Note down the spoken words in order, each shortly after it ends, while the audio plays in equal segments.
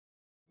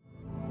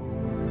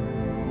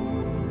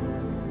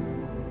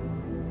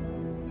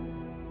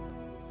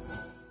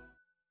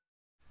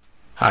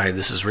Hi,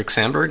 this is Rick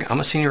Sandberg. I'm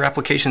a Senior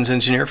Applications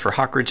Engineer for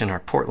Hawkridge in our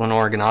Portland,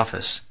 Oregon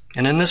office.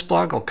 And in this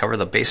blog, I'll cover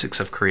the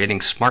basics of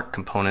creating smart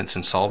components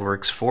in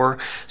SolidWorks for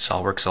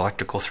SolidWorks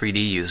Electrical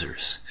 3D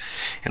users.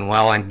 And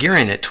while I'm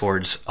gearing it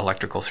towards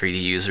Electrical 3D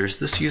users,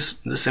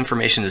 this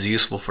information is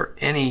useful for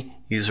any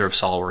user of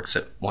SolidWorks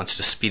that wants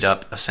to speed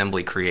up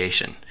assembly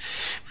creation.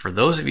 For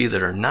those of you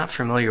that are not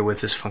familiar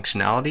with this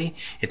functionality,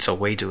 it's a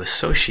way to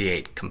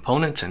associate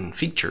components and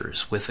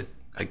features with a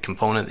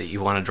component that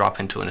you want to drop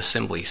into an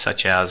assembly,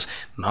 such as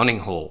mounting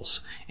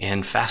holes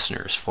and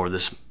fasteners for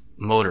this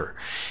motor.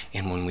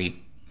 And when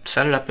we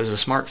set it up as a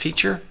smart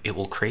feature, it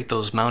will create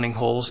those mounting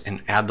holes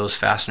and add those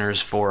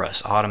fasteners for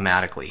us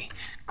automatically.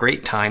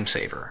 Great time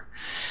saver.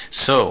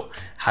 So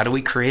how do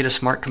we create a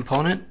smart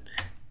component?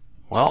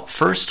 Well,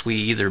 first we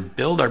either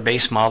build our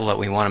base model that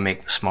we want to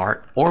make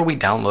smart, or we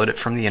download it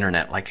from the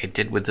internet like I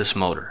did with this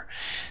motor.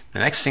 The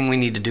next thing we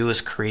need to do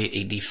is create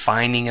a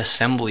defining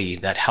assembly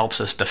that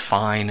helps us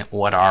define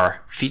what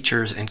our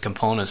features and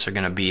components are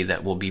going to be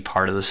that will be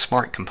part of the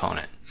smart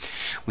component.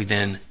 We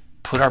then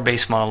put our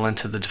base model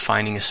into the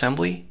defining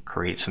assembly,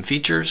 create some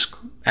features,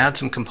 add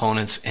some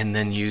components, and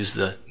then use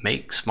the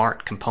make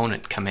smart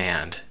component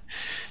command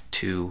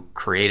to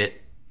create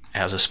it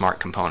as a smart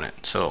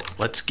component. So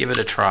let's give it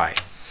a try.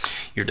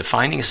 Your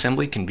defining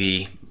assembly can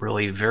be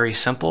really very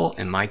simple.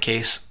 In my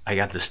case, I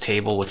got this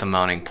table with a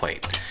mounting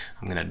plate.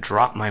 I'm going to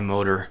drop my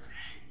motor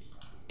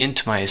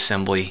into my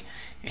assembly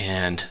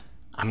and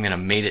I'm going to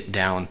mate it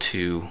down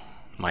to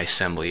my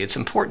assembly. It's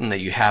important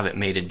that you have it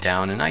mated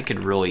down, and I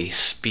could really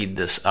speed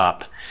this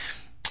up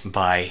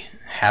by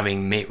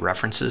having mate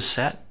references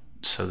set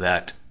so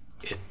that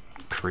it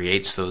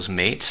creates those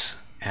mates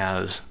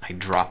as I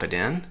drop it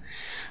in.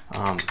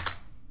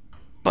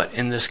 But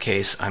in this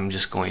case, I'm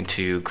just going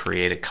to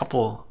create a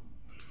couple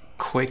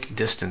quick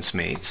distance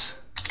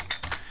mates,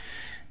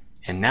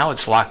 and now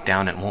it's locked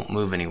down. It won't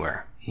move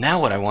anywhere. Now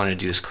what I want to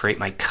do is create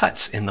my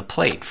cuts in the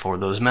plate for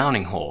those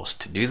mounting holes.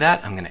 To do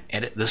that, I'm going to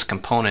edit this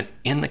component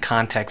in the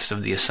context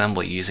of the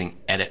assembly using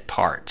Edit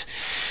Part.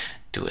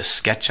 Do a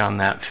sketch on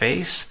that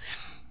face,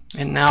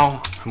 and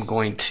now I'm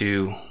going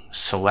to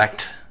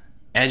select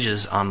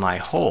edges on my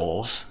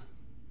holes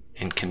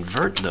and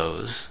convert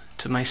those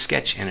to my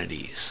sketch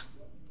entities.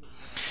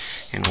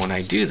 And when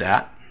I do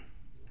that,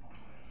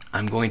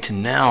 I'm going to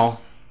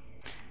now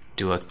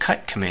do a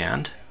cut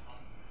command,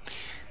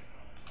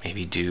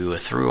 maybe do a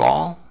through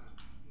all,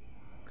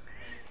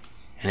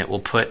 and it will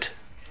put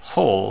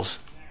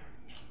holes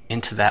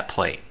into that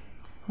plate.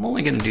 I'm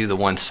only going to do the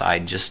one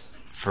side just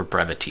for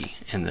brevity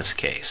in this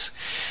case.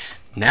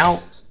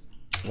 Now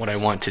what I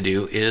want to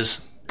do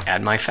is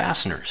add my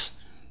fasteners.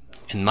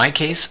 In my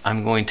case,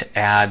 I'm going to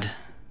add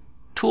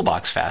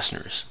toolbox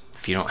fasteners.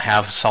 If you don't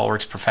have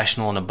SolidWorks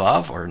Professional and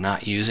above, or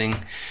not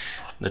using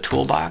the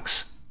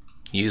toolbox,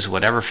 use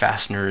whatever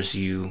fasteners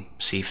you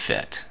see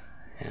fit.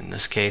 In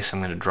this case, I'm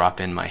going to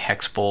drop in my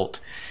hex bolt,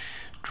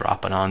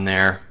 drop it on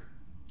there.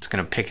 It's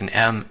going to pick an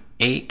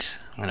M8.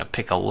 I'm going to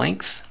pick a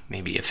length,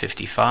 maybe a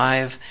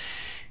 55,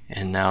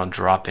 and now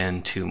drop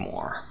in two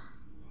more.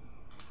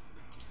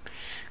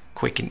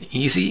 Quick and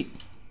easy.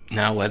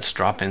 Now let's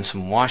drop in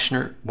some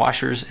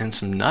washers and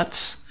some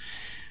nuts.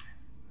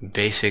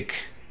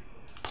 Basic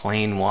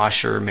plain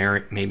washer,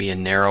 maybe a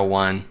narrow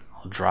one.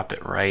 I'll drop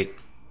it right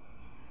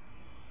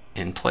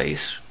in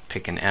place.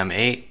 Pick an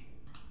M8,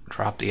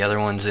 drop the other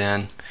ones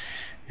in,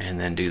 and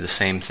then do the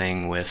same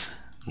thing with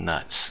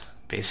nuts.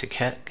 Basic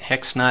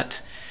hex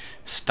nut,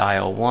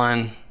 style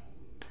 1,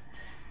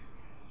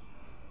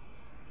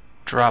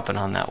 drop it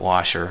on that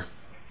washer,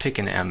 pick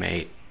an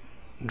M8,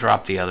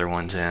 drop the other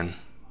ones in.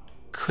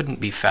 Couldn't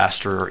be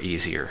faster or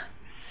easier.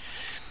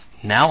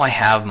 Now I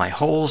have my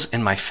holes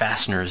and my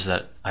fasteners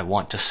that I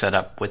want to set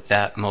up with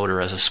that motor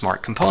as a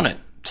smart component.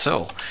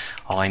 So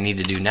all I need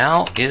to do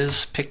now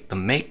is pick the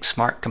Make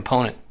Smart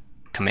Component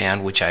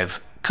command, which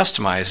I've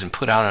customized and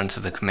put out onto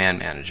the command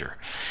manager.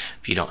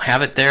 If you don't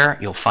have it there,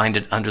 you'll find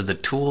it under the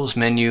Tools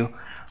menu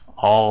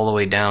all the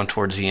way down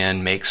towards the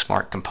end, Make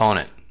Smart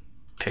Component.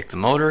 Pick the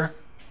motor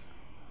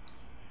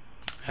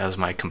as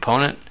my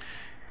component.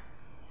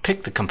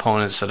 Pick the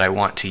components that I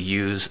want to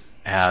use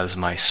as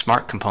my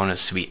smart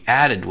components to be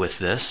added with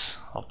this.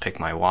 I'll pick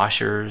my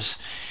washers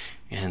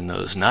and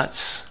those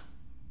nuts,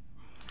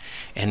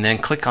 and then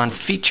click on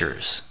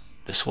Features.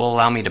 This will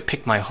allow me to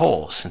pick my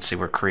holes. Since they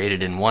were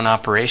created in one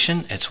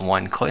operation, it's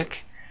one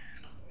click.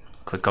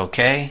 Click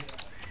OK,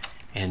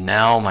 and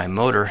now my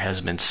motor has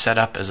been set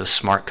up as a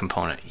smart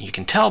component. You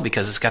can tell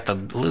because it's got the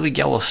little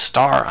yellow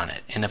star on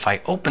it, and if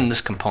I open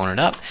this component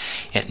up,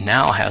 it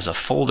now has a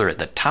folder at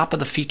the top of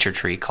the feature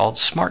tree called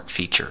Smart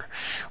Feature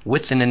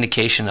with an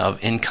indication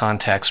of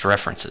in-context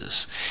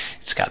references.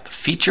 It's got the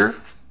feature,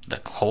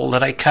 the hole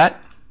that I cut,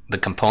 the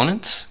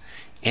components,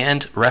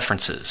 and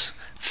references,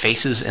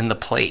 faces in the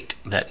plate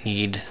that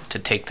need to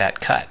take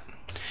that cut.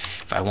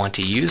 If I want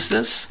to use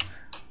this,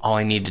 all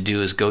I need to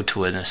do is go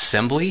to an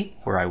assembly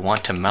where I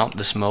want to mount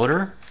this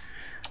motor.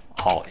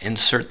 I'll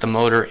insert the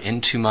motor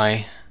into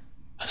my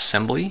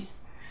assembly.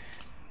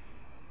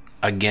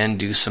 Again,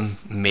 do some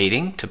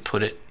mating to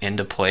put it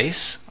into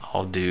place.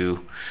 I'll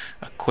do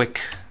a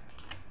quick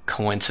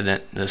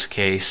coincident in this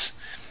case,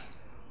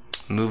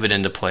 move it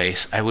into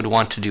place. I would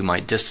want to do my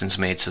distance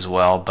mates as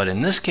well, but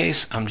in this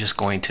case I'm just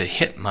going to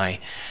hit my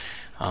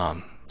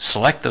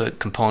select the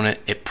component.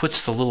 It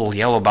puts the little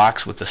yellow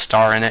box with the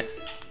star in it.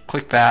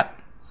 Click that,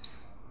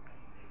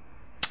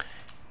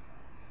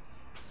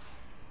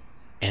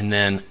 and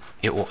then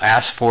it will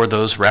ask for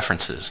those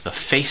references, the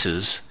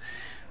faces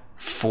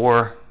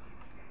for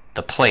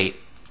the plate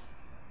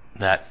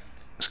that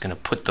is going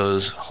to put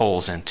those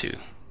holes into.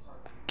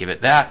 Give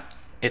it that,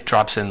 it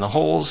drops in the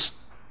holes,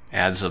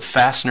 adds the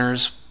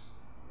fasteners,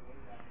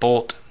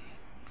 bolt,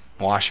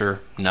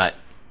 washer, nut,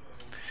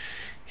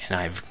 and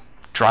I've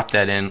dropped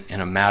that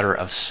in a matter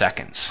of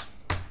seconds.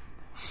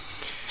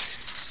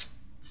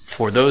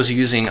 For those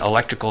using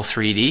Electrical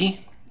 3D,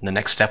 the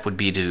next step would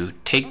be to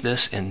take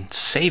this and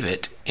save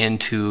it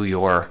into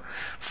your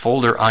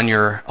folder on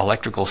your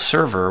electrical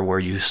server where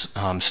you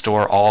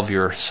store all of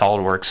your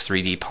SolidWorks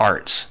 3D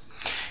parts.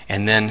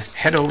 And then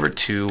head over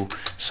to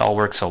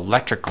SolidWorks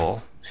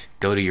Electrical,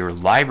 go to your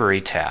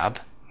Library tab,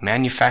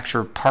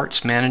 Manufacturer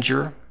Parts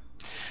Manager,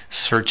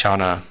 search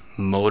on a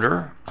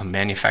motor, a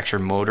manufacturer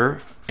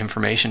motor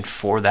information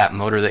for that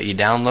motor that you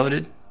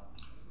downloaded,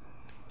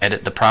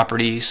 edit the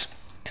properties,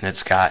 and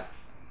it's got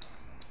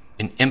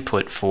an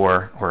input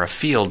for, or a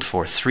field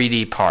for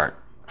 3D part.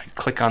 I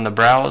click on the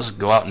browse,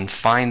 go out and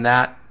find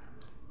that,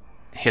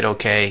 hit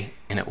OK,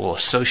 and it will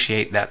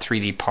associate that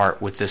 3D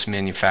part with this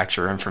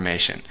manufacturer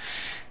information.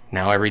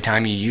 Now every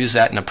time you use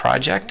that in a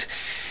project,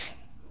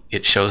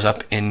 it shows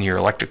up in your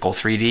Electrical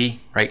 3D,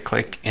 right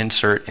click,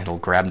 insert, and it'll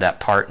grab that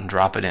part and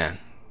drop it in.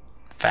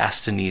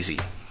 Fast and easy.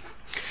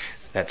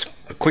 That's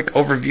a quick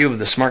overview of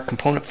the Smart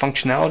Component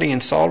functionality in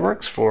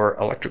SolidWorks for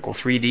Electrical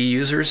 3D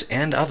users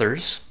and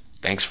others.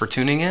 Thanks for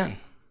tuning in.